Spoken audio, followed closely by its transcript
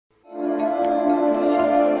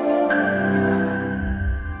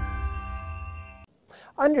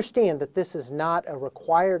Understand that this is not a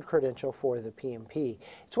required credential for the PMP.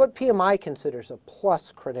 It's what PMI considers a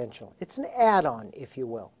plus credential. It's an add-on, if you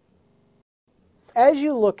will. As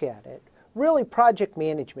you look at it, really project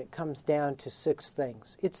management comes down to 6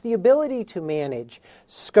 things. It's the ability to manage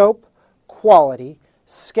scope, quality,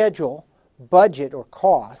 schedule, budget or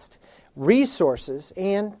cost, resources,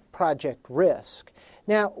 and project risk.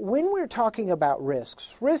 Now, when we're talking about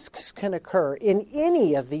risks, risks can occur in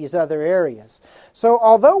any of these other areas. So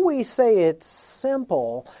although we say it's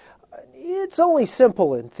simple, it's only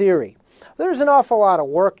simple in theory. There's an awful lot of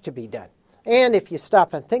work to be done. And if you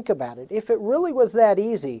stop and think about it, if it really was that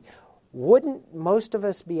easy, wouldn't most of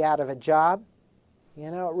us be out of a job? You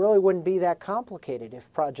know, it really wouldn't be that complicated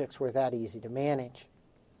if projects were that easy to manage.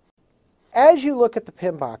 As you look at the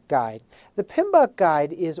PMBOK guide, the PMBOK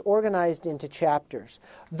guide is organized into chapters.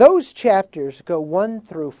 Those chapters go 1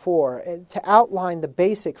 through 4 to outline the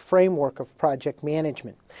basic framework of project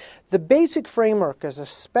management. The basic framework is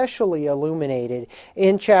especially illuminated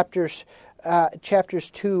in chapters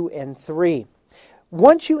 2 and 3.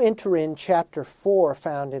 Once you enter in Chapter 4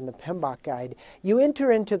 found in the PMBOK guide, you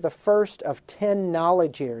enter into the first of 10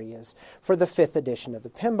 knowledge areas for the 5th edition of the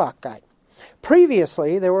PMBOK guide.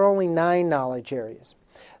 Previously, there were only 9 knowledge areas.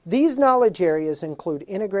 These knowledge areas include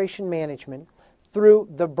integration management through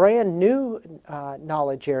the brand new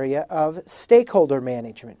knowledge area of stakeholder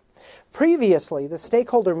management. Previously, the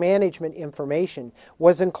stakeholder management information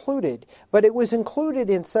was included, but it was included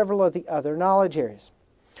in several of the other knowledge areas.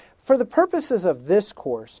 For the purposes of this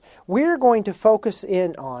course, we're going to focus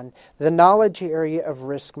in on the knowledge area of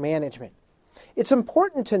risk management. It's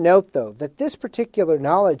important to note, though, that this particular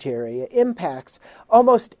knowledge area impacts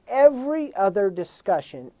almost every other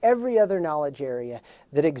discussion, every other knowledge area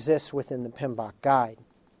that exists within the PMBOK guide.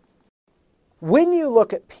 When you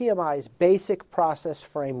look at PMI's basic process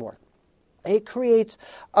framework, it creates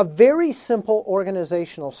a very simple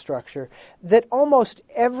organizational structure that almost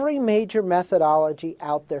every major methodology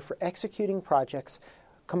out there for executing projects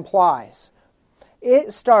complies.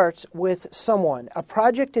 It starts with someone, a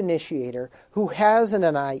project initiator, who has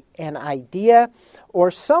an idea,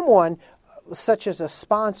 or someone such as a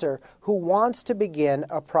sponsor who wants to begin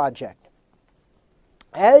a project.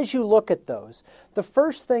 As you look at those, the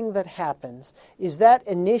first thing that happens is that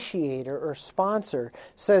initiator or sponsor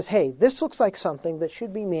says, hey, this looks like something that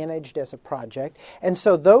should be managed as a project. And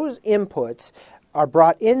so those inputs are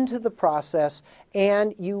brought into the process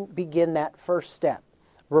and you begin that first step,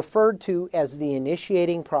 referred to as the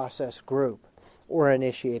initiating process group or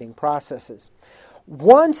initiating processes.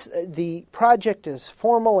 Once the project is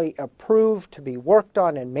formally approved to be worked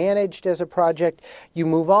on and managed as a project, you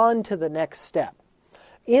move on to the next step.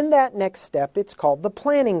 In that next step, it's called the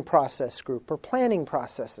planning process group or planning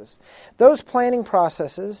processes. Those planning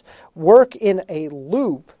processes work in a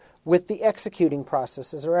loop with the executing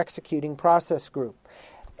processes or executing process group.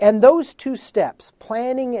 And those 2 steps,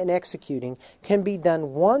 planning and executing, can be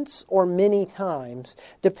done once or many times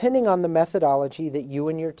depending on the methodology that you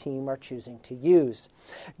and your team are choosing to use.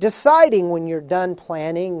 Deciding when you're done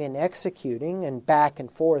planning and executing and back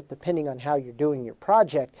and forth depending on how you're doing your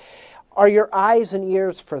project are your eyes and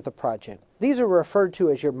ears for the project. These are referred to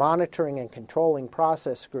as your monitoring and controlling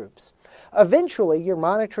process groups. Eventually, your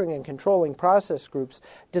monitoring and controlling process groups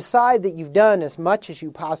decide that you've done as much as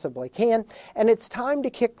you possibly can, and it's time to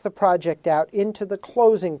kick the project out into the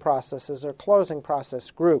closing processes or closing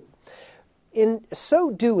process group. In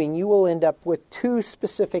so doing, you will end up with 2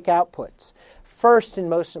 specific outputs. First and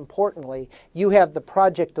most importantly, you have the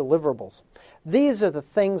project deliverables. These are the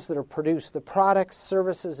things that are produced, the products,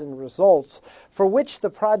 services, and results for which the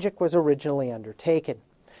project was originally undertaken.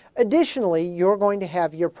 Additionally, you're going to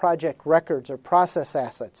have your project records or process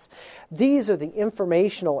assets. These are the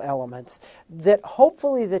informational elements that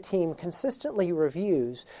hopefully the team consistently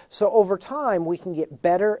reviews, so over time we can get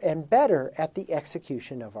better and better at the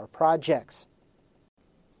execution of our projects.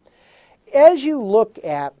 As you look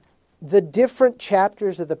at the different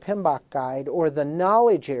chapters of the PMBOK guide, or the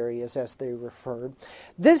knowledge areas as they referred,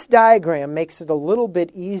 this diagram makes it a little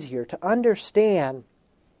bit easier to understand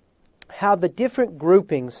how the different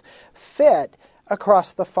groupings fit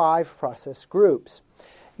across the 5 process groups.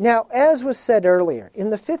 Now, as was said earlier, in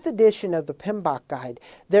the 5th edition of the PMBOK guide,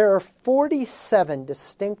 there are 47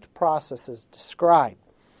 distinct processes described.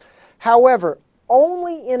 However,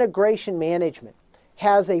 only integration management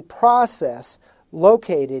has a process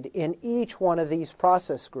located in each one of these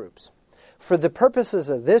process groups. For the purposes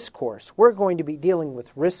of this course, we're going to be dealing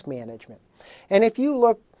with risk management. And if you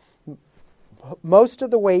look most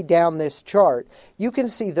of the way down this chart, you can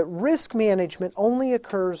see that risk management only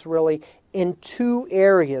occurs really in 2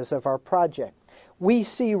 areas of our project. We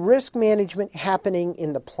see risk management happening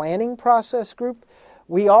in the planning process group.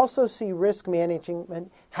 We also see risk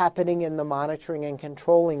management happening in the monitoring and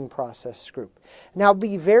controlling process group. Now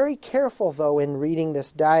be very careful though in reading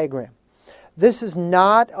this diagram. This is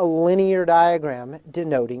not a linear diagram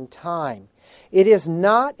denoting time. It is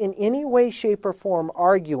not in any way, shape, or form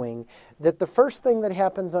arguing that the first thing that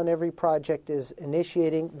happens on every project is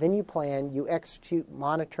initiating, then you plan, you execute,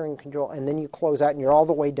 monitor, and control, and then you close out and you're all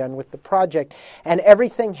the way done with the project. And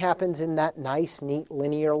everything happens in that nice, neat,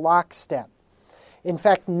 linear lockstep. In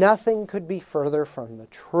fact, nothing could be further from the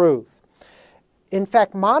truth. In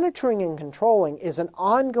fact, monitoring and controlling is an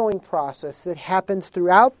ongoing process that happens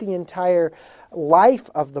throughout the entire life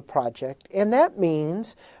of the project, and that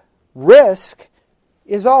means risk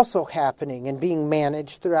is also happening and being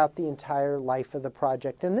managed throughout the entire life of the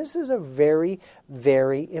project. And this is a very,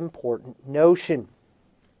 very important notion.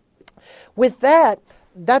 With that,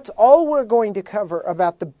 that's all we're going to cover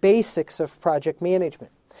about the basics of project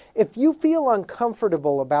management. If you feel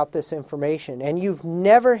uncomfortable about this information and you've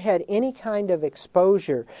never had any kind of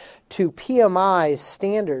exposure to PMI's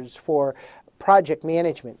standards for project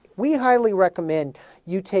management, we highly recommend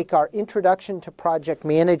you take our Introduction to Project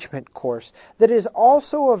Management course that is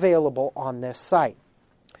also available on this site.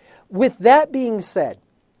 With that being said,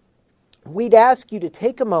 we'd ask you to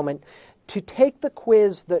take a moment to take the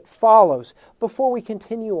quiz that follows before we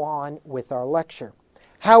continue on with our lecture.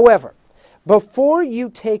 However, before you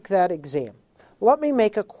take that exam, let me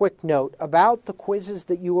make a quick note about the quizzes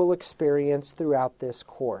that you will experience throughout this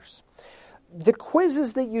course. The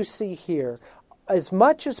quizzes that you see here, as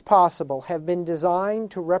much as possible, have been designed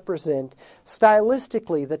to represent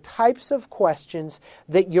stylistically the types of questions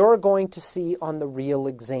that you're going to see on the real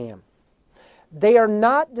exam. They are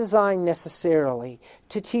not designed necessarily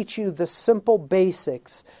to teach you the simple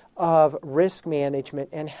basics of risk management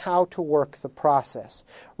and how to work the process.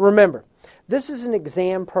 Remember, this is an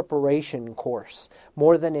exam preparation course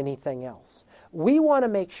more than anything else. We want to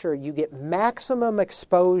make sure you get maximum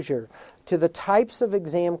exposure to the types of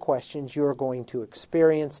exam questions you're going to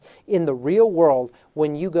experience in the real world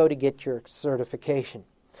when you go to get your certification.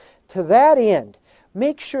 To that end,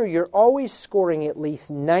 make sure you're always scoring at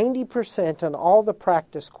least 90% on all the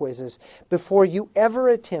practice quizzes before you ever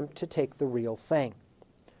attempt to take the real thing.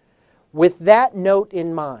 With that note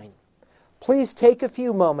in mind, please take a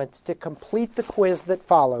few moments to complete the quiz that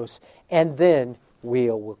follows, and then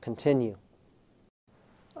we'll continue.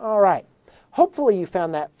 All right. Hopefully you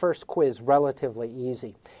found that first quiz relatively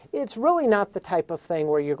easy. It's really not the type of thing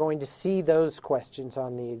where you're going to see those questions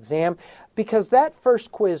on the exam, because that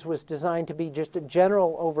first quiz was designed to be just a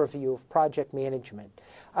general overview of project management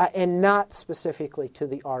and not specifically to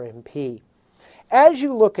the RMP. As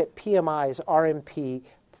you look at PMI's RMP,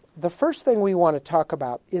 the first thing we want to talk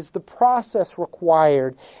about is the process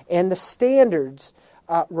required and the standards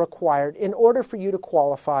required in order for you to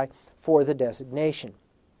qualify for the designation.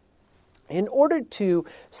 In order to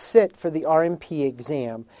sit for the RMP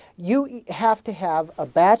exam, you have to have a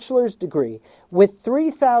bachelor's degree with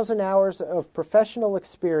 3,000 hours of professional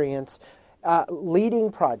experience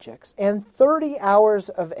leading projects and 30 hours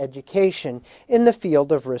of education in the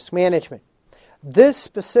field of risk management. This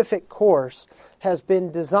specific course has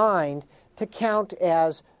been designed to count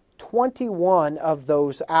as 21 of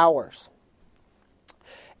those hours.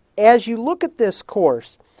 As you look at this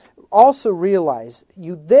course, also realize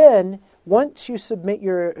you then, once you submit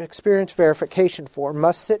your experience verification form,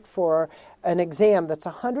 must sit for an exam that's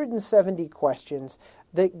 170 questions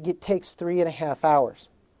that takes 3.5 hours.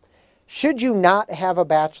 Should you not have a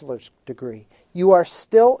bachelor's degree, you are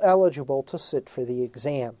still eligible to sit for the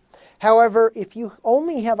exam. However, if you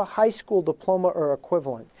only have a high school diploma or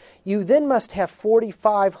equivalent, you then must have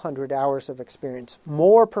 4,500 hours of experience,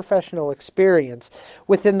 more professional experience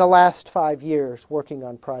within the last 5 years working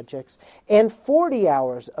on projects, and 40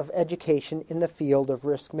 hours of education in the field of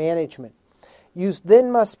risk management. You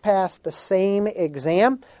then must pass the same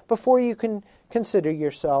exam before you can consider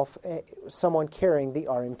yourself someone carrying the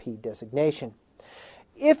RMP designation.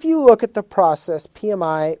 If you look at the process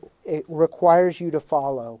PMI requires you to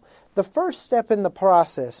follow, the first step in the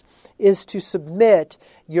process is to submit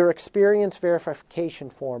your experience verification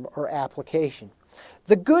form or application.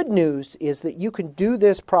 The good news is that you can do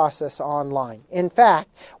this process online. In fact,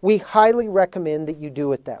 we highly recommend that you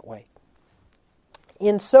do it that way.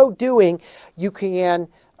 In so doing, you can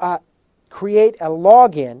create a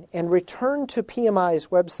login and return to PMI's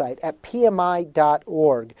website at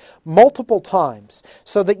pmi.org multiple times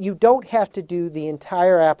so that you don't have to do the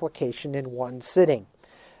entire application in one sitting.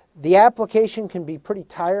 The application can be pretty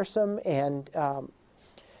tiresome and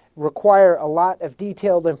require a lot of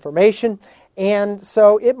detailed information, and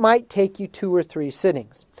so it might take you 2 or 3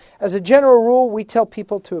 sittings. As a general rule, we tell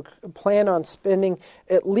people to plan on spending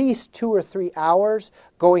at least 2 or 3 hours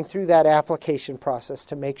going through that application process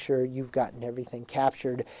to make sure you've gotten everything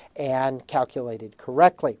captured and calculated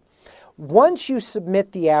correctly. Once you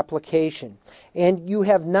submit the application, and you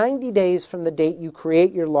have 90 days from the date you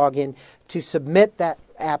create your login to submit that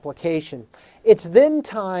application, it's then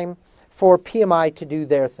time for PMI to do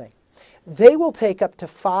their thing. They will take up to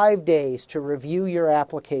 5 days to review your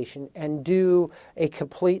application and do a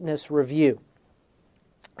completeness review.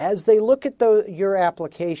 As they look at your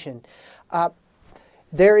application,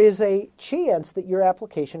 there is a chance that your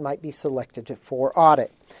application might be selected for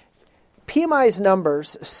audit. PMI's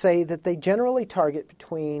numbers say that they generally target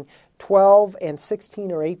between 12 and 16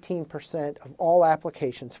 or 18% of all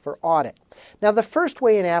applications for audit. Now, the first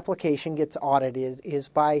way an application gets audited is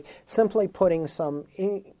by simply putting some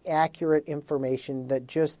inaccurate information that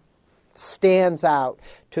just stands out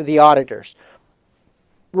to the auditors.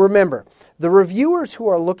 Remember, the reviewers who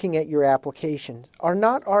are looking at your application are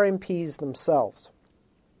not RMPs themselves.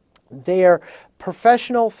 They are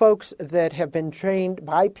professional folks that have been trained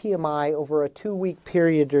by PMI over a 2-week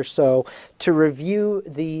period or so to review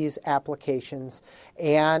these applications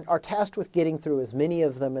and are tasked with getting through as many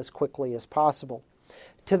of them as quickly as possible.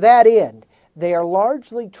 To that end, they are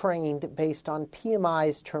largely trained based on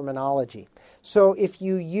PMI's terminology. So if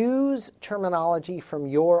you use terminology from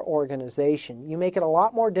your organization, you make it a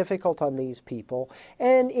lot more difficult on these people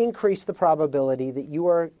and increase the probability that you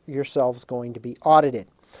are yourselves going to be audited.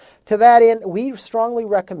 To that end, we strongly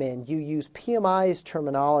recommend you use PMI's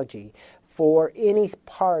terminology for any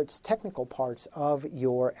technical parts of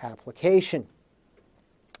your application.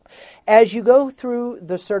 As you go through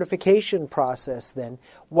the certification process, then,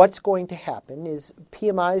 what's going to happen is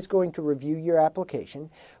PMI is going to review your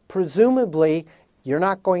application. Presumably, you're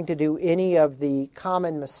not going to do any of the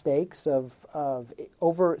common mistakes of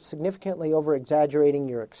significantly over-exaggerating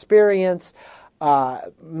your experience,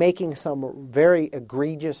 making some very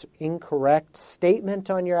egregious, incorrect statement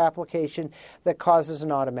on your application that causes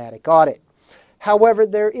an automatic audit. However,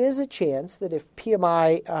 there is a chance that if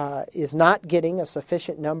PMI is not getting a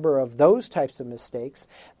sufficient number of those types of mistakes,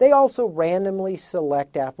 they also randomly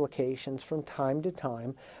select applications from time to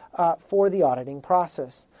time for the auditing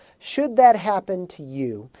process. Should that happen to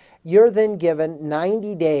you, you're then given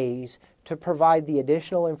 90 days to provide the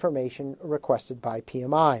additional information requested by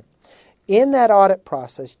PMI. In that audit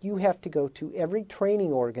process, you have to go to every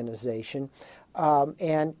training organization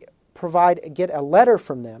and get a letter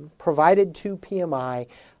from them provided to PMI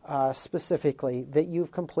specifically that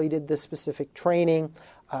you've completed the specific training,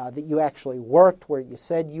 that you actually worked where you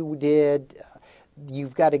said you did.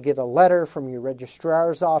 You've got to get a letter from your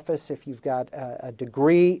registrar's office if you've got a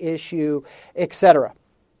degree issue, etc.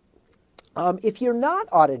 If you're not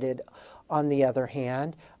audited, on the other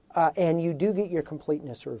hand, and you do get your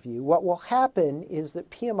completeness review, what will happen is that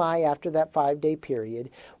PMI, after that 5-day period,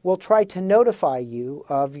 will try to notify you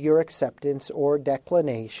of your acceptance or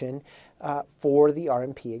declination for the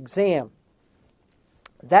RMP exam.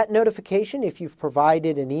 That notification, if you've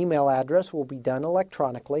provided an email address, will be done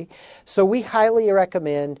electronically. So we highly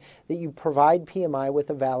recommend that you provide PMI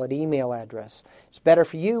with a valid email address. It's better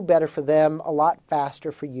for you, better for them, a lot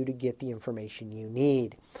faster for you to get the information you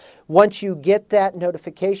need. Once you get that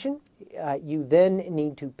notification, you then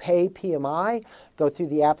need to pay PMI, go through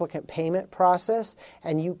the applicant payment process,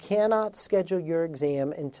 and you cannot schedule your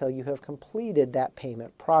exam until you have completed that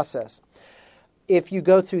payment process. If you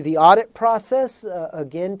go through the audit process,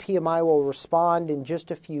 again, PMI will respond in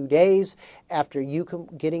just a few days after you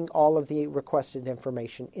getting all of the requested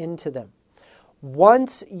information into them.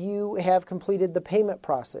 Once you have completed the payment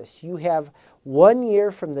process, you have 1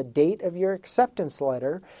 year from the date of your acceptance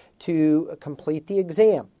letter to complete the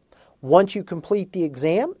exam. Once you complete the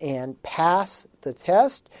exam and pass the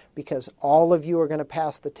test, because all of you are going to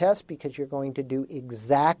pass the test because you're going to do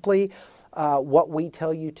exactly what we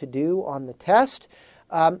tell you to do on the test,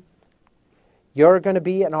 you're going to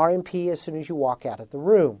be an RMP as soon as you walk out of the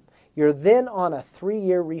room. You're then on a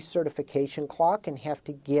 3-year recertification clock and have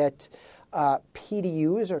to get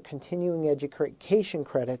PDUs or continuing education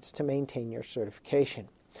credits to maintain your certification.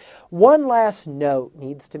 One last note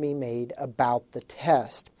needs to be made about the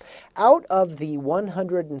test. Out of the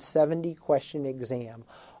 170 question exam,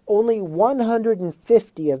 only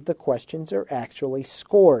 150 of the questions are actually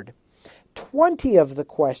scored. 20 of the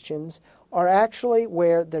questions are actually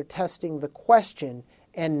where they're testing the question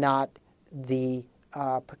and not the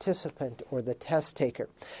participant or the test taker,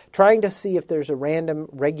 trying to see if there's a random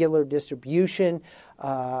regular distribution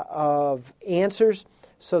of answers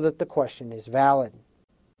so that the question is valid.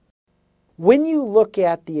 When you look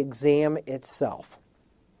at the exam itself,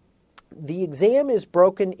 the exam is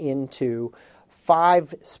broken into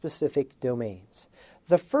 5 specific domains.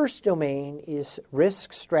 The first domain is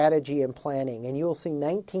risk strategy and planning, and you will see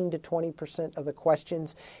 19 to 20% of the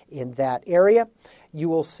questions in that area. You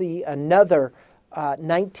will see another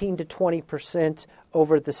 19 to 20%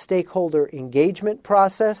 over the stakeholder engagement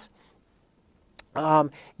process.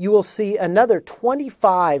 You will see another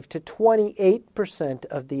 25 to 28%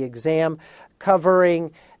 of the exam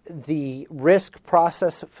covering the risk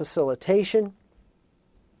process facilitation.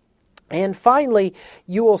 And finally,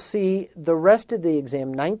 you will see the rest of the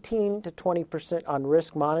exam, 19 to 20% on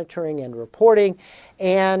risk monitoring and reporting,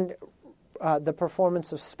 and the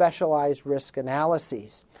performance of specialized risk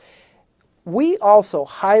analyses. We also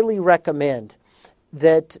highly recommend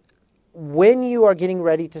that when you are getting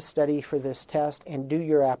ready to study for this test and do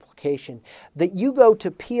your application, that you go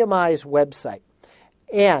to PMI's website.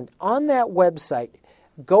 And on that website,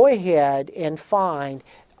 go ahead and find,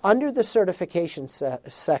 under the certification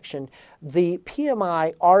section, the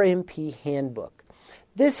PMI RMP handbook.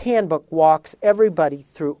 This handbook walks everybody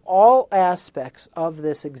through all aspects of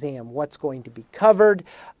this exam, what's going to be covered,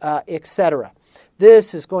 etc.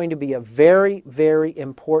 This is going to be a very, very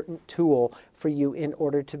important tool for you in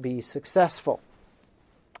order to be successful.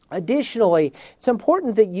 Additionally, it's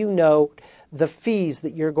important that you note the fees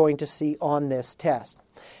that you're going to see on this test.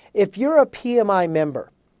 If you're a PMI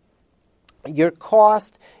member, your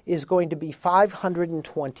cost is going to be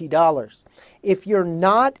 $520. If you're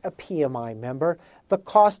not a PMI member, the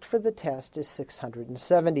cost for the test is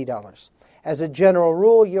 $670. As a general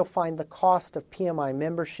rule, you'll find the cost of PMI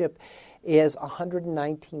membership is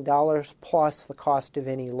 $119 plus the cost of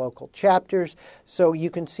any local chapters. So you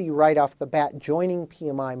can see right off the bat, joining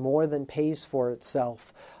PMI more than pays for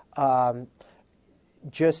itself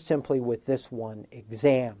just simply with this one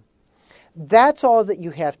exam. That's all that you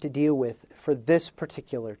have to deal with for this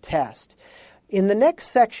particular test. In the next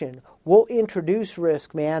section, we'll introduce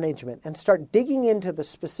risk management and start digging into the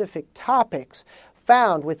specific topics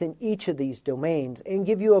found within each of these domains and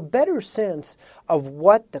give you a better sense of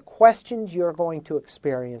what the questions you're going to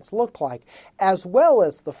experience look like, as well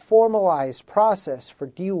as the formalized process for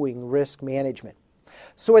doing risk management.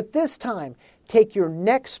 So at this time, take your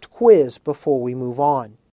next quiz before we move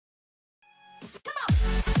on.